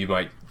guess you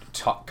might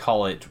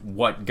call it,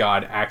 what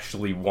God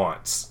actually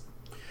wants?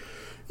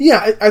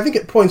 Yeah, I think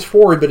it points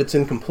forward, but it's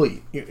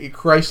incomplete.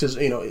 Christ is,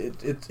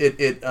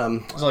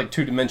 it's like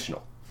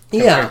two-dimensional.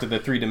 compared to the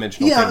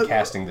three-dimensional thing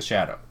casting the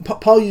shadow.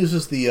 Paul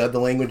uses the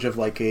language of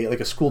like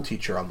a school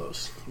teacher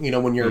almost.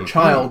 When you're a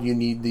child, you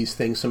need these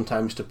things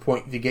sometimes to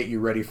get you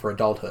ready for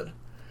adulthood.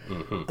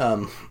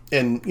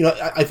 And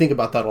I think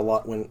about that a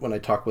lot when I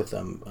talk with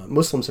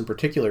Muslims in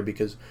particular,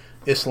 because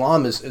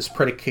Islam is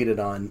predicated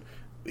on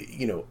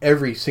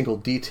every single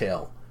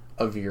detail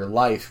of your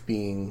life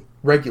being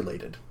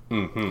regulated.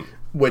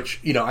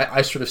 Which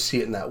I sort of see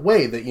it in that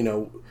way that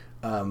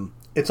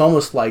it's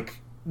almost like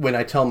when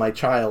I tell my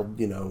child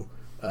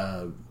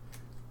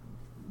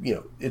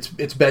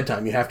it's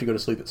bedtime. You have to go to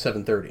sleep at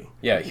 7:30.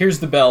 Yeah, here's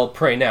the bell,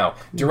 pray now.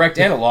 Direct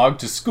analog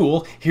to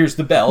school, here's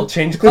the bell,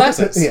 change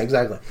classes. Yeah,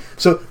 exactly.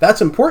 So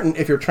that's important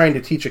if you're trying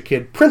to teach a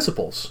kid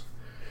principles.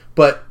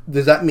 But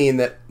does that mean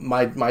that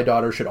my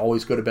daughter should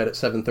always go to bed at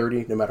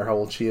 7:30, no matter how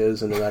old she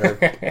is, and no matter,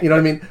 you know what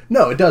I mean?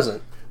 No, it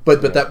doesn't.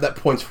 But that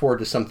points forward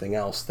to something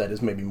else that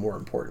is maybe more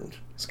important.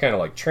 It's kind of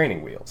like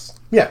training wheels.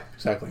 Yeah,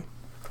 exactly.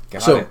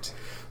 Got it.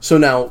 So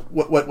now,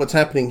 what's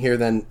happening here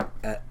then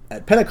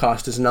at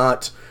Pentecost is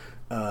not...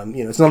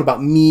 it's not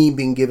about me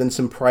being given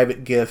some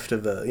private gift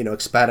of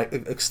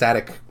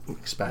ecstatic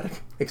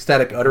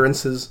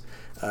utterances.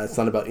 It's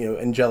not about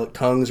angelic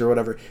tongues or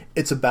whatever.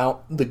 It's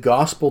about the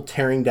gospel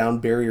tearing down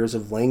barriers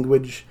of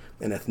language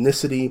and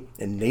ethnicity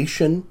and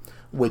nation,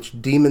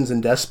 which demons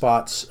and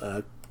despots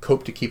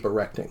cope to keep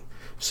erecting.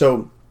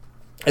 So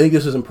I think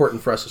this is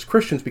important for us as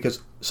Christians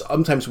because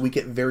sometimes we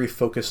get very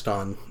focused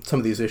on some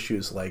of these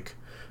issues like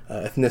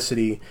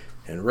ethnicity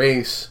and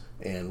race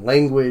and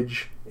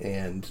language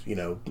and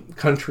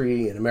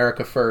country and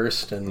America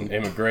first and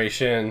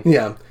immigration.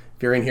 Yeah,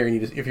 if you're in here,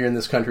 if you're in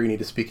this country, you need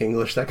to speak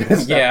English. That kind of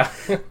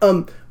stuff.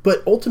 Yeah.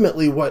 But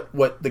ultimately,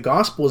 what the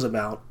gospel is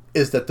about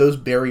is that those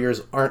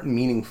barriers aren't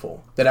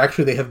meaningful. That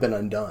actually they have been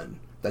undone.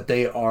 That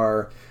they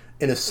are,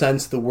 in a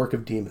sense, the work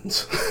of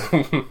demons.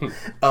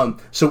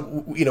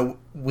 So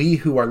we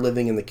who are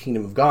living in the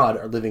kingdom of God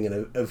are living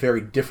in a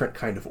very different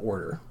kind of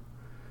order.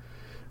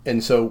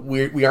 And so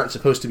we aren't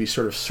supposed to be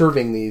sort of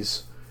serving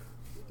these.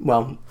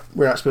 Well,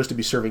 we're not supposed to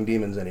be serving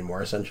demons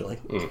anymore, essentially.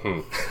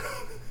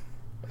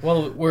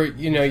 Well,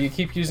 you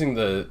keep using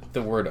the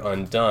word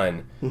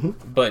undone,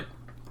 but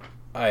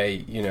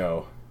I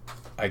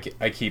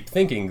keep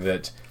thinking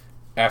that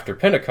after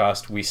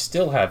Pentecost we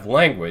still have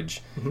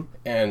language,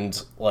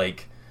 and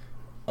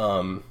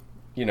I'll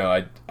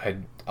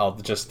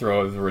just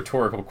throw the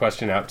rhetorical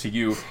question out to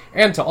you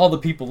and to all the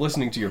people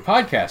listening to your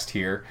podcast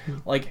here,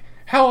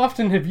 how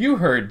often have you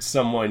heard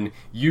someone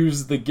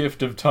use the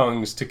gift of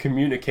tongues to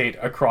communicate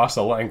across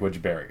a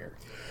language barrier?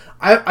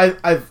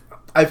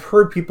 I've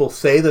heard people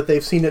say that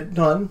they've seen it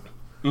done,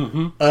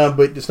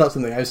 but it's not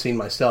something I've seen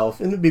myself.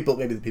 And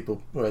maybe the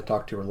people who I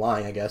talk to are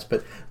lying, I guess.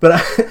 But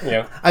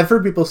yeah. I've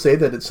heard people say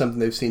that it's something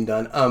they've seen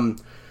done.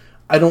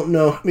 I don't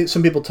know. I mean,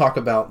 some people talk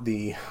about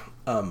the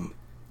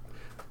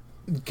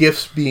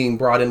gifts being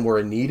brought in where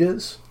a need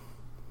is.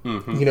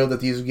 That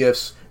these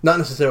gifts, not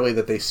necessarily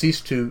that they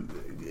cease to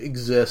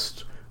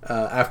exist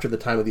after the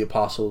time of the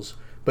apostles,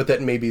 but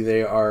that maybe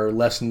they are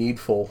less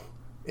needful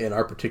in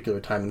our particular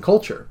time and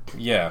culture.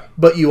 Yeah.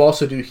 But you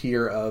also do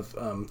hear of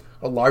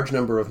a large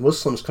number of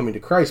Muslims coming to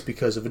Christ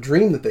because of a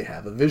dream that they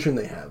have, a vision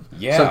they have,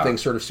 something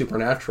sort of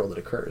supernatural that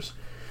occurs.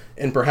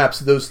 And perhaps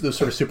those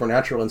sort of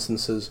supernatural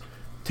instances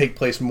take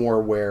place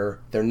more where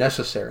they're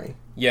necessary.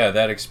 Yeah,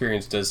 that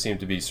experience does seem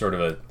to be sort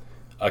of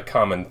a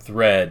common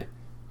thread,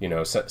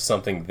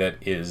 something that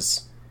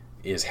is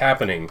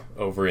happening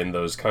over in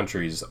those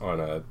countries on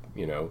a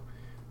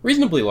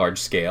reasonably large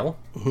scale.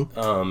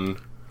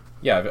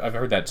 Yeah, I've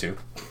heard that too.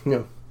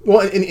 Yeah, well,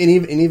 and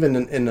even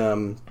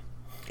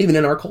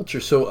in our culture.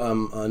 So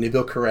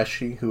Nabil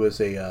Qureshi, who is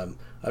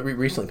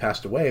recently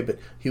passed away, but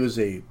he was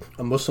a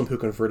Muslim who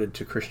converted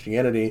to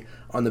Christianity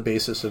on the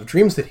basis of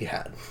dreams that he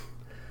had.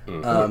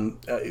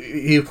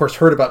 He of course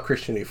heard about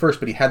Christianity first,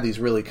 but he had these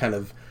really kind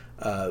of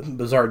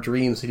bizarre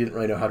dreams he didn't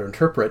really know how to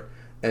interpret.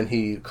 And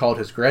he called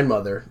his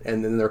grandmother,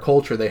 and in their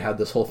culture they had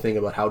this whole thing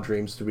about how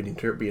dreams to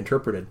be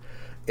interpreted.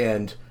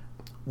 And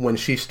when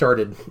she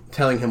started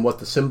telling him what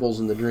the symbols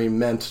in the dream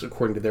meant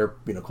according to their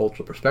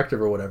cultural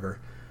perspective or whatever,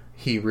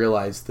 he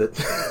realized that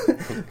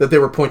that they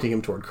were pointing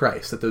him toward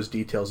Christ, that those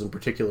details in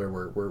particular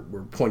were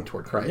pointing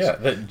toward Christ. Yeah,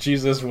 that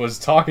Jesus was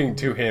talking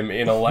to him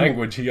in a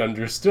language he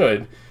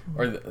understood,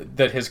 or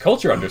that his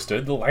culture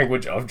understood, the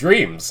language of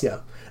dreams. Yeah.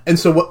 And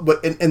so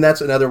and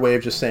that's another way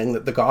of just saying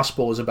that the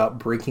gospel is about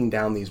breaking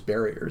down these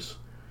barriers,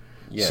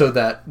 so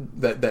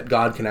that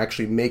God can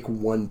actually make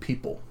one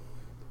people.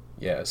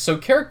 Yeah. So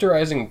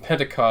characterizing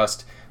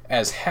Pentecost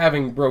as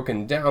having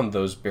broken down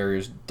those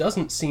barriers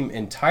doesn't seem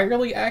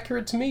entirely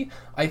accurate to me.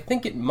 I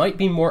think it might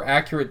be more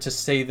accurate to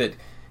say that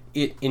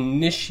it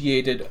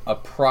initiated a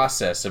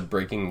process of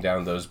breaking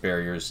down those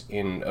barriers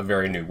in a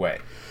very new way.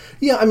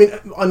 Yeah, I mean,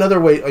 another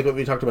way, like what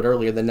we talked about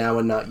earlier, the now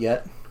and not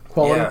yet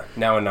quality. Yeah,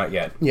 now and not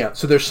yet. Yeah,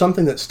 so there's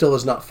something that still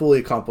is not fully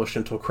accomplished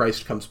until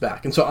Christ comes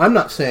back. And so I'm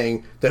not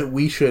saying that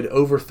we should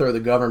overthrow the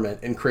government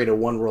and create a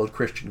one-world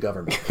Christian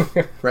government,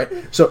 right?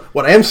 So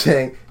what I am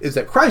saying is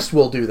that Christ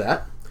will do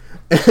that,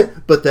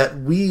 but that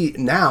we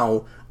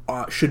now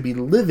should be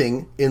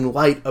living in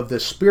light of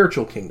this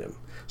spiritual kingdom.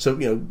 So,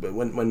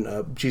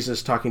 when Jesus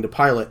is talking to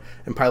Pilate,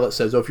 and Pilate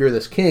says, "Oh, if you're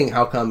this king,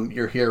 how come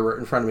you're here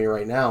in front of me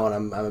right now,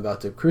 and I'm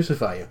about to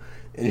crucify you?"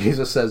 And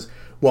Jesus says,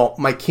 "Well,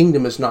 my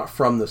kingdom is not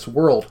from this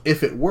world.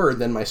 If it were,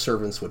 then my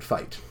servants would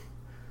fight."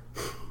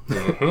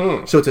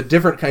 Mm-hmm. So it's a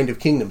different kind of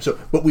kingdom.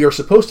 But we are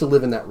supposed to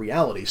live in that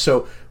reality.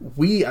 So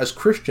we, as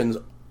Christians,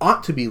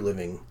 ought to be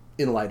living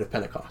in light of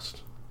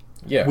Pentecost.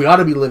 Yeah. We ought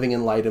to be living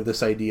in light of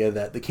this idea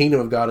that the kingdom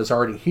of God is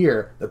already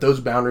here, that those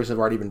boundaries have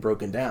already been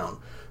broken down.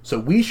 So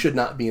we should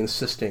not be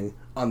insisting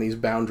on these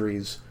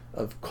boundaries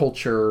of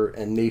culture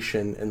and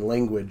nation and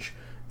language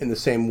in the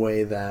same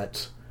way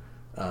that,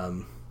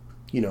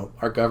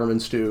 our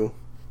governments do.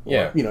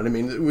 Yeah. You know what I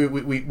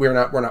mean? We're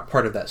not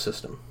part of that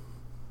system.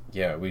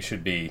 Yeah, we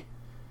should be.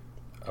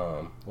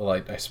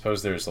 I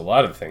suppose there's a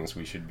lot of things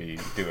we should be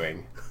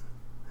doing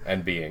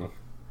and being.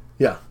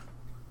 Yeah.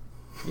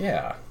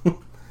 Yeah.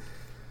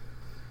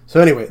 So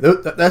anyway,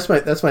 that's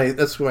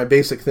my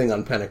basic thing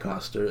on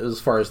Pentecost, as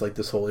far as like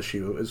this whole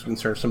issue is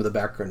concerned. Some of the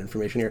background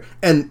information here,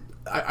 and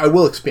I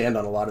will expand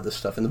on a lot of this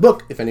stuff in the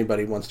book if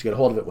anybody wants to get a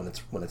hold of it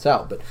when it's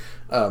out. But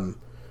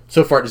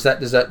so far, do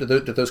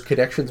those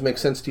connections make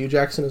sense to you,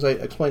 Jackson, as I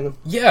explain them?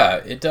 Yeah,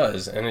 it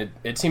does, and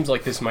it seems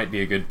like this might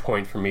be a good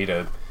point for me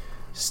to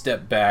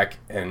step back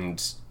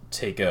and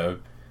take a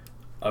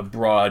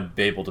broad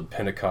Babel to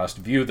Pentecost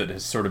view that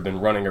has sort of been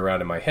running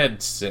around in my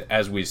head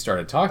as we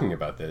started talking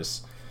about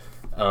this.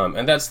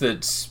 And that's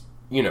that,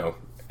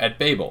 at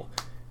Babel,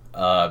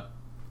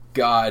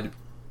 God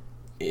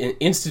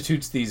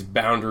institutes these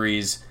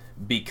boundaries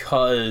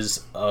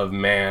because of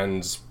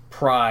man's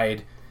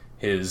pride,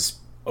 his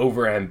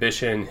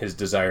overambition, his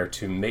desire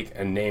to make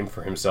a name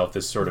for himself,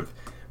 this sort of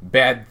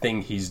bad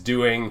thing he's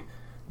doing.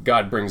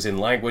 God brings in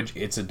language.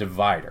 It's a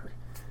divider.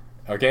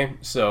 Okay?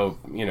 So,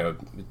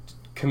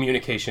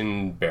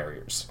 communication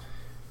barriers.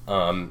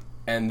 And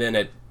then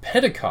at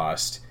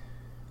Pentecost,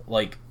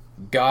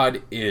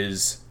 God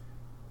is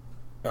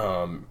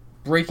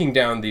breaking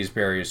down these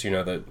barriers.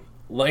 The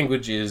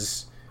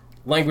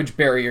language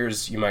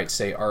barriers, you might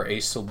say, are a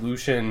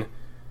solution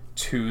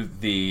to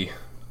the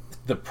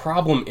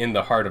problem in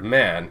the heart of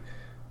man.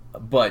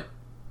 But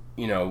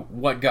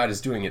what God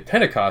is doing at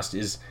Pentecost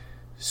is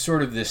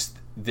sort of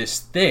this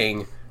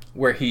thing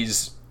where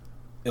he's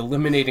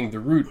eliminating the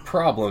root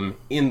problem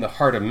in the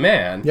heart of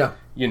man. Yeah.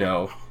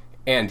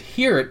 And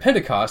here at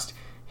Pentecost,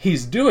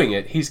 he's doing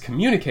it, he's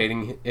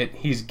communicating it,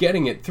 he's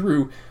getting it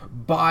through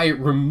by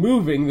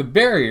removing the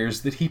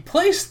barriers that he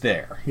placed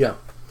there. Yeah.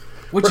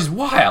 Which is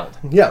wild.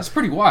 Yeah. It's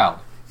pretty wild.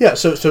 Yeah,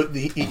 so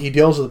he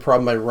deals with the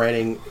problem by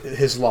writing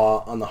his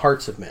law on the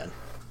hearts of man.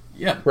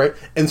 Yeah. Right?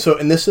 And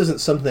this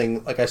isn't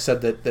something, like I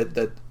said,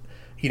 that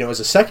as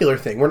a secular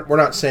thing, we're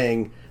not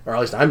saying, or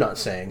at least I'm not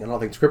saying, and I don't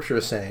think Scripture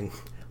is saying,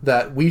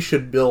 that we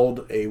should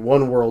build a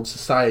one-world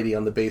society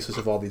on the basis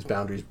of all these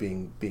boundaries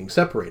being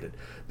separated,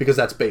 because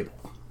that's Babel.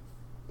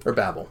 Or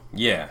Babel.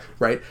 Yeah.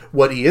 Right?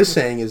 What he is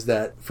saying is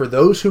that for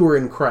those who are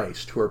in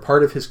Christ, who are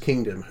part of his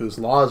kingdom, whose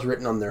law is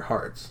written on their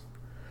hearts,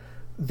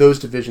 those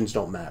divisions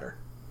don't matter.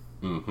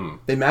 Mm-hmm.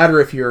 They matter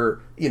if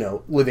you're,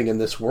 living in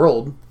this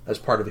world as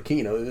part of the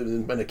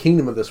kingdom, in a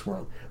kingdom of this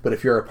world. But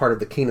if you're a part of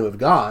the kingdom of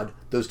God,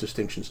 those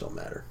distinctions don't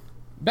matter.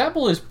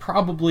 Babel is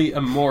probably a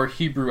more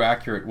Hebrew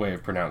accurate way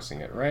of pronouncing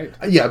it, right?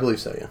 Yeah, I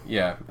believe so, yeah.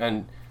 Yeah,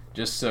 and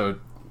just so,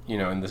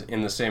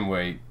 in the same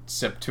way,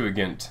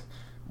 Septuagint,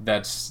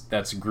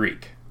 that's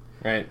Greek,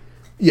 right?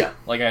 Yeah.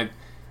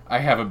 I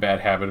have a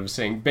bad habit of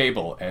saying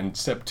Babel and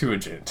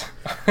Septuagint.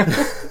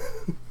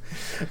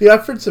 Yeah,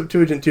 I've heard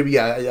Septuagint too, but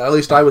yeah, at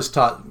least I was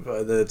taught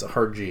that it's a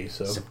hard G.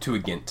 So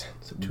Septuagint.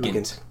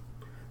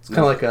 It's kind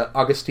of like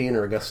Augustine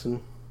or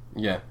Augustine.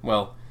 Yeah,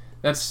 well,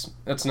 that's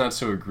not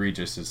so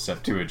egregious as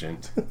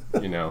Septuagint,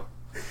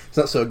 It's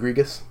not so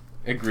egregious.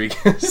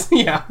 Egregious,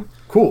 yeah.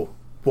 Cool.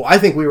 Well, I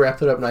think we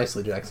wrapped it up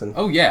nicely, Jackson.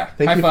 Oh, yeah.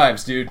 High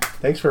fives, dude.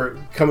 Thanks for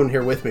coming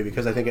here with me,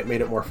 because I think it made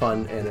it more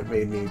fun, and it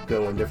made me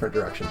go in different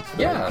directions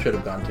that I should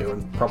have gone to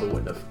and probably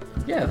wouldn't have.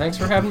 Yeah, thanks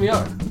for having me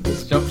on.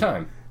 It's dope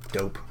time.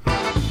 Dope.